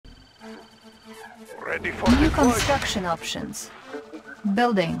Ready for New deployment. construction options.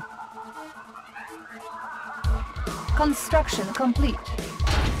 Building. Construction complete.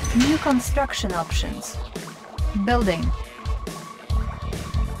 New construction options. Building.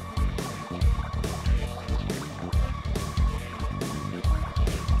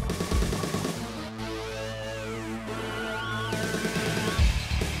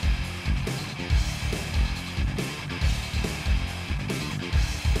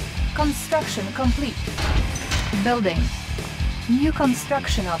 Construction complete. Building. New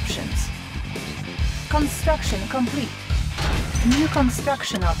construction options. Construction complete. New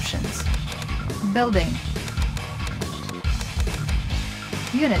construction options. Building.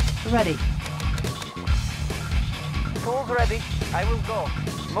 Unit ready. Tools ready. I will go.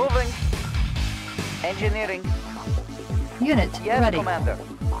 Moving. Engineering. Unit Yes, ready. Commander.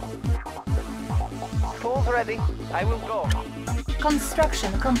 Tools ready. I will go.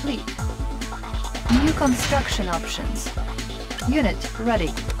 Construction complete. New construction options. Unit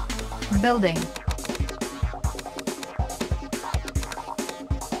ready. Building.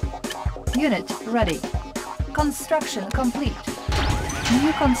 Unit ready. Construction complete.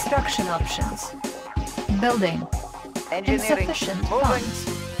 New construction options. Building. Engineering. Insufficient Moving.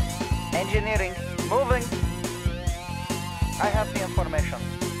 funds. Engineering. Moving. I have the information.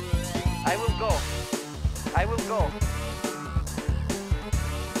 I will go. I will go.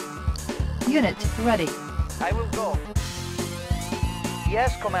 Unit ready. I will go.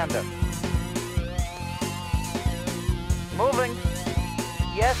 Yes, Commander. Moving.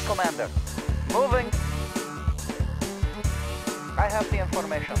 Yes, Commander. Moving. I have the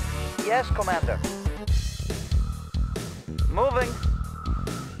information. Yes, Commander. Moving.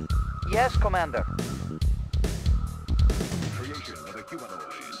 Yes, Commander. Creation of a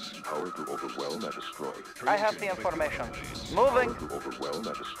humanoid. Power to overwhelm and destroy. I have the information. Moving. Power to overwhelm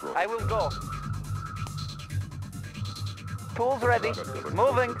and destroy. I will go. Tools ready.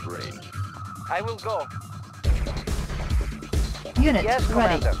 Moving. I will go. Unit Yes,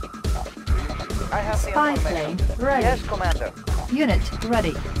 ready. Commander. I have the Spy information. plane ready. Yes, Commander. Unit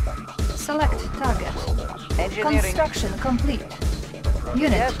ready. Select target. Engineering. Construction complete.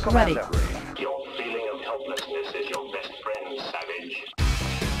 Unit Yes, ready. Commander. Your feeling of helplessness is your best friend, Savage.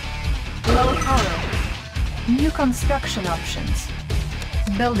 Low power. New construction options.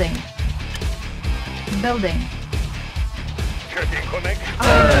 Building. Building. Checking connection.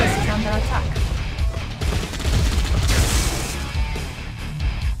 Our base is under attack.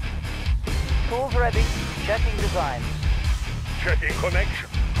 Tools ready. Checking designs. Checking connection.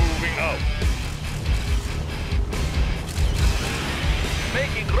 Moving out.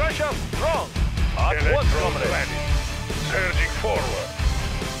 Making Russia strong. At what, Electron comrade? planet. Surging forward.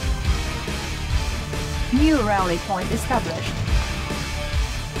 New rally point established.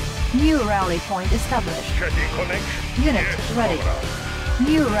 New rally point established. Checking connection. Unit Yes, ready. comrade.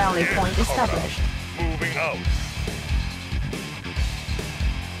 New rally Yes, point comrade. established. Moving out.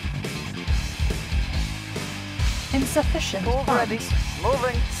 Insufficient Tools ready. funds.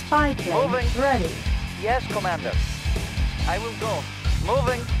 Moving. Spy plane Moving. ready. Yes, Commander. I will go.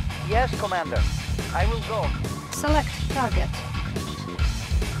 Moving. Yes, Commander. I will go. Select target.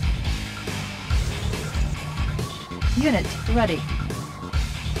 Unit ready.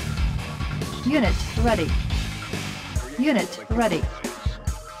 Unit ready. Unit ready.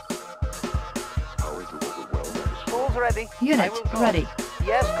 Power to overwhelm and destroy. Tools ready. I Unit will go. ready.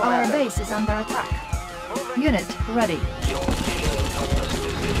 Yes, Our Commander. base is under attack. Moving. Unit ready. Your feeling of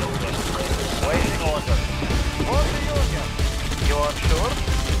helplessness is your best friend, Savage. Waiting order. For the Union. You are sure?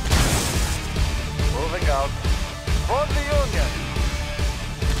 Moving out. For the Union.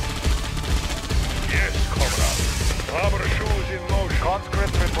 Yes, comrade. Rubber shoes in motion.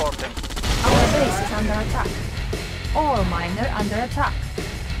 Conscript reporting. Our base is under attack. Ore miner under attack.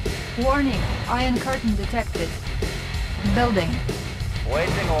 Warning, iron curtain detected. Building.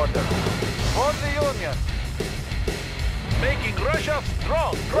 Waiting order. For the Union. Making Russia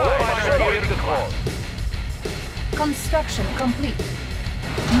strong. Fighter Right. in the call. Construction complete.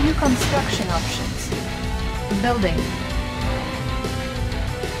 New construction options. Building.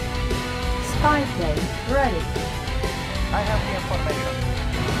 Spy plane ready. I have the information.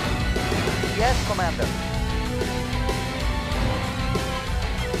 Yes, Commander.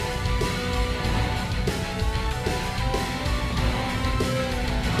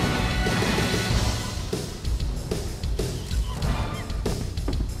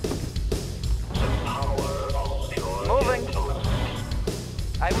 Moving.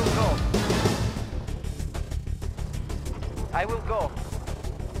 I will go. I will go.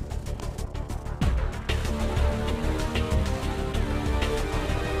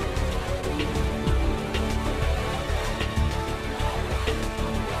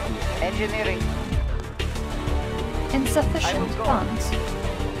 Engineering. Insufficient go. funds.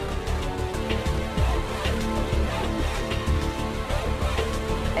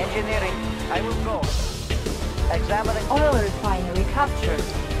 Engineering. I will go. Examining. Oil refinery captured.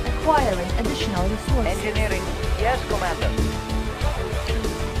 Acquiring additional resources. Engineering. Yes, Commander.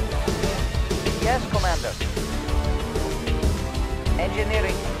 Yes, Commander.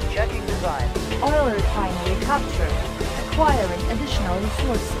 Engineering. Checking design. Oil refinery captured. Acquiring additional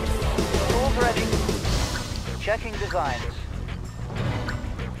resources. Tools ready. Checking designs.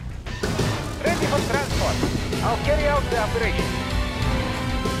 Ready for transport. I'll carry out the operation.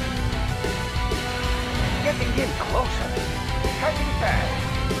 Getting in closer. Cutting fast.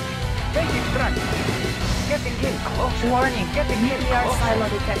 Making track. Getting in closer. Warning. Getting in Nuclear closer. silo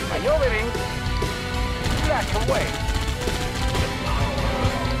detected. Maneuvering. Flash away.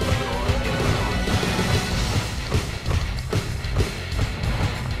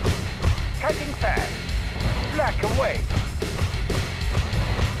 Cutting fast. Black away.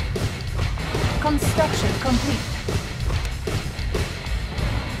 Construction complete.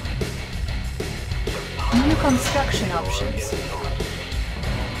 New construction options.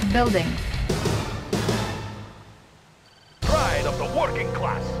 Building. Pride of the working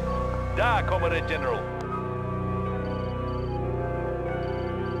class. Da, Comrade General.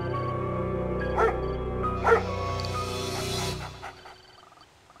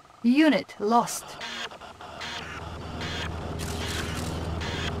 Unit lost.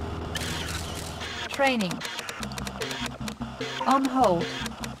 Training. On hold.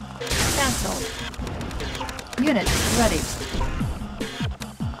 Cancelled. Unit ready.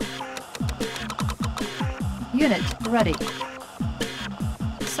 Unit ready.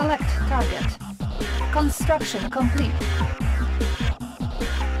 Select target. Construction complete.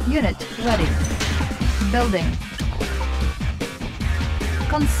 Unit ready. Building.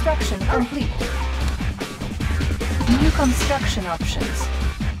 Construction complete. New construction options.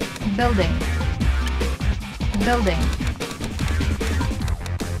 Building. Building.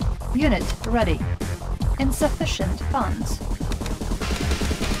 Unit ready. Insufficient funds.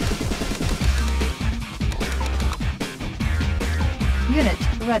 Unit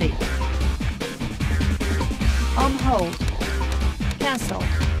ready. On hold. Cancel.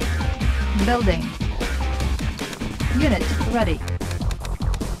 Building. Unit ready.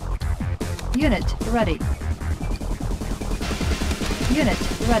 Unit ready. Unit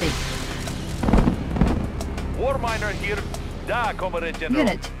ready. War miner here. Da, Comrade General.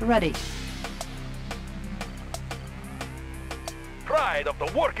 Unit ready. Pride of the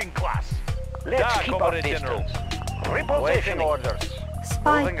working class. Let's Da, keep our Comrade General. distance. Waiting Repositioning. orders.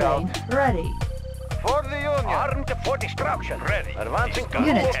 Spy Moving plane out. ready. For the Union. Armed for destruction. Ready. Advancing to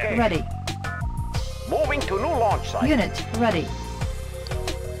Unit location. ready. Moving to new launch site. Unit ready.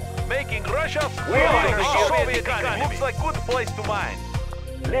 Making Russia We are the the Soviet economy. Looks like good place to mine.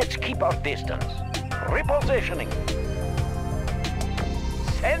 Let's keep our distance. Repositioning.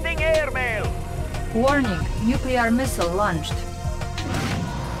 Sending airmail. Warning, nuclear missile launched.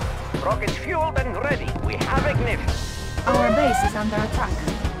 Rockets fueled and ready. We have ignition. Our base is under attack.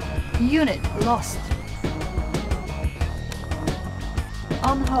 Unit lost.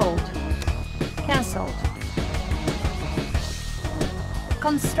 On hold. Cancelled.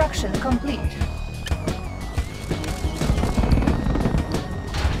 Construction complete.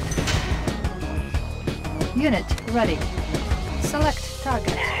 Unit ready. Select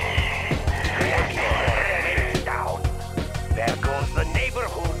target. Down. There goes the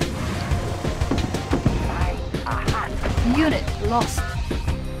neighborhood. Unit lost.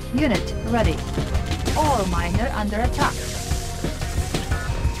 Unit ready. Ore miner under attack.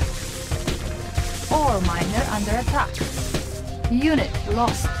 Ore miner under attack. Unit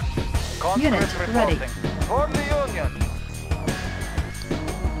lost. Unit ready. For the Union.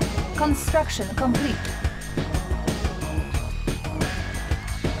 Construction complete.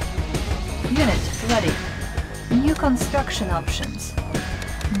 Unit ready. New construction options.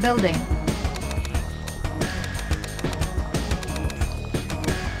 Building.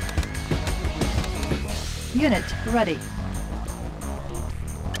 Unit ready.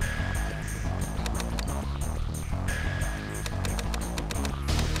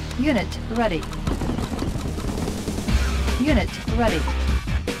 Unit ready. Unit ready.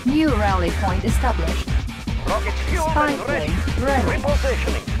 New rally point established. Rockets fueled Spy and ready. plane ready.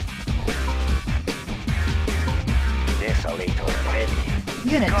 Repositioning. Desolator ready.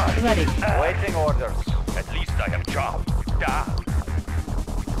 Unit ready. Waiting orders. At least I have job. Da.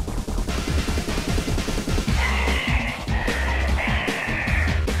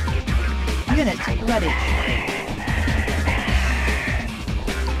 Unit ready.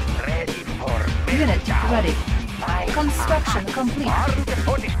 Ready. Unit ready. Construction complete. Armed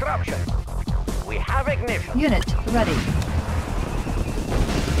for destruction. We have ignition. Unit ready.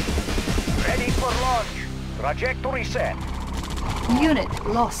 Ready for launch. Trajectory set. Unit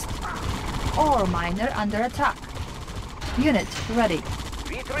lost. Ore miner under attack. Unit ready.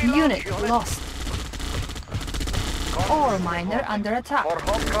 V3 Unit launch lost. Ore miner under attack. for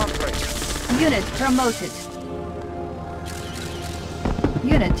home country. Unit promoted.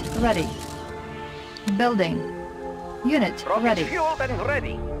 Unit ready. Building. Unit Rockets ready. fueled and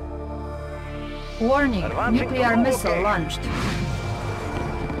ready. Warning, Advancing nuclear to missile location. launched.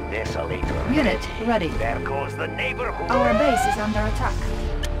 Desolator. Unit ready. There goes the neighborhood. Our base is under attack.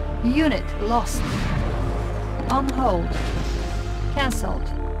 Unit lost. On hold. Cancelled.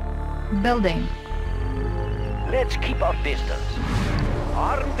 Building. Let's keep our distance.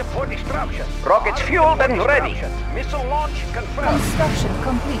 Armed for destruction. Rockets fueled and ready. Missile launch confirmed. Construction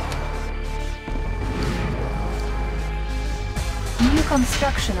complete. New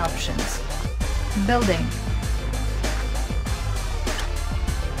construction options. Building.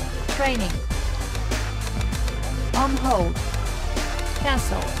 Training. On hold.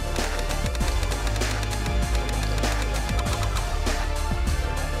 Cancel.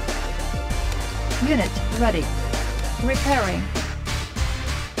 Unit ready. Repairing.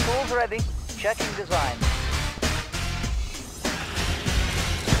 Tools ready. Checking design.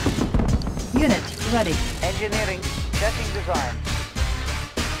 Unit ready. Engineering. Checking design.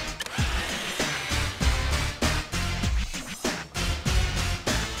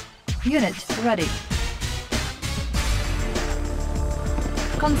 Unit ready.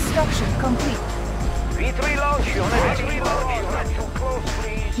 Construction complete. V3 launch unit. V3 launch unit. Too close,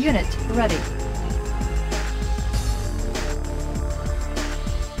 please. Unit ready.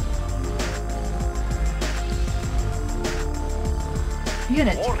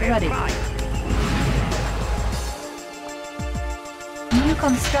 Unit Warhead ready. prime. New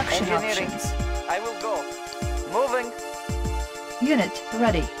construction Engineering. options. I will go. Moving. Unit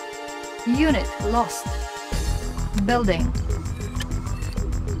ready. Unit lost. Building.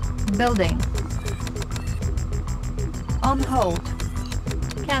 Building. On hold.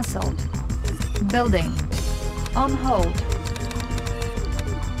 Cancelled. Building. On hold.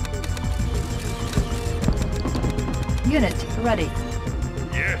 Unit ready.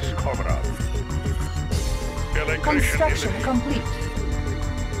 Yes, comrade. Electrician Construction in the complete.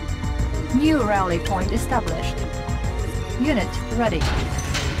 New rally point established. Unit ready.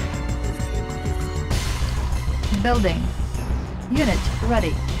 Building. Unit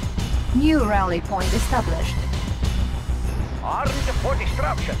ready. New rally point established. Armed for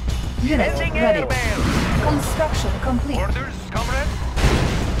destruction. Unit Sending ready. airmail. Construction complete. Orders, comrade.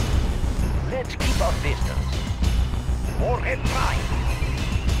 Let's keep our distance. Warhead prime.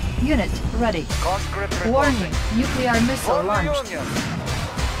 Unit ready. Conscript reporting. Warning, nuclear missile For the launched. Union.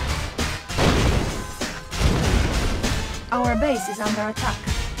 Our base is under attack.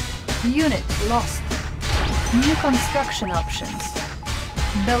 Unit lost. New construction options.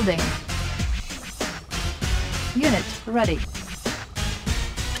 Building. Unit ready.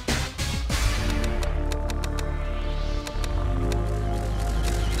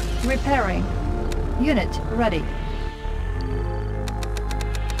 Repairing. Unit ready.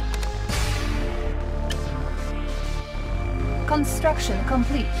 Construction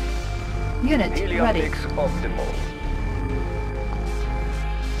complete. Unit ready. optimal.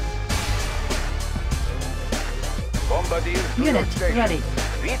 Bombardier to Unit your station. ready.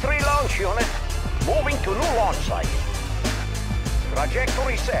 V3 launch unit. Moving to new launch site.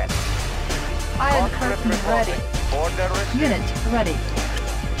 Trajectory set. Iron Conscript curtain reporting. ready. Order received. Unit ready.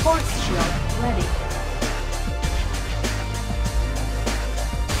 Force shield ready.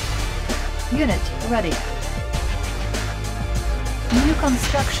 Unit ready. New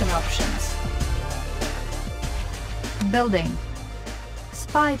construction options. Building.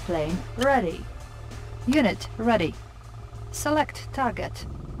 Spy plane ready. Unit ready. Select target.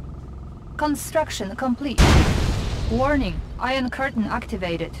 Construction complete. Warning, iron curtain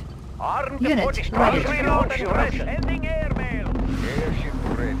activated. Armed Unit for destruction. ready. V3 launch unit. Sending airmail. Airship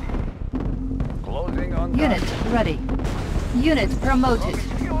ready. Closing on Unit ready. Unit promoted.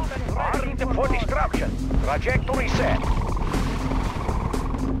 Armed for destruction. Trajectory set.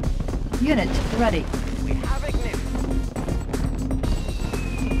 Unit ready. We have ignition.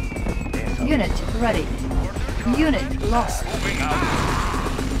 Unit ready. Unit lost.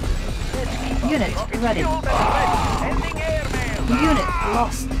 Unit ready. Sending airmail. Unit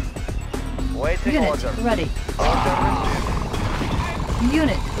lost. Waiting Unit order. ready. Order received.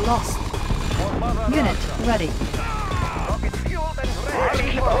 Unit lost. Unit ready. Rocket fueled and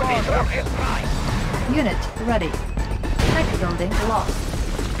ready. Keep our destruction. Unit ready. Tech building lost.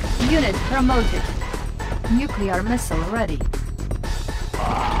 Unit promoted. Nuclear missile ready.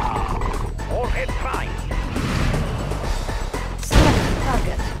 Warhead prime. Select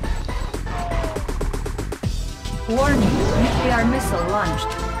target. Warning, nuclear missile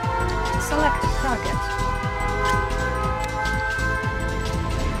launched. Select target.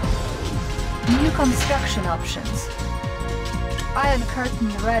 New construction options. Iron curtain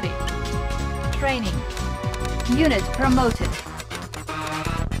ready. Training. Unit promoted.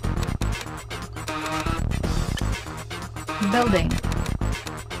 Building.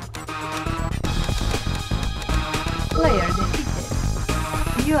 Player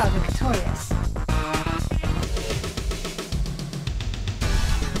defeated. You are victorious.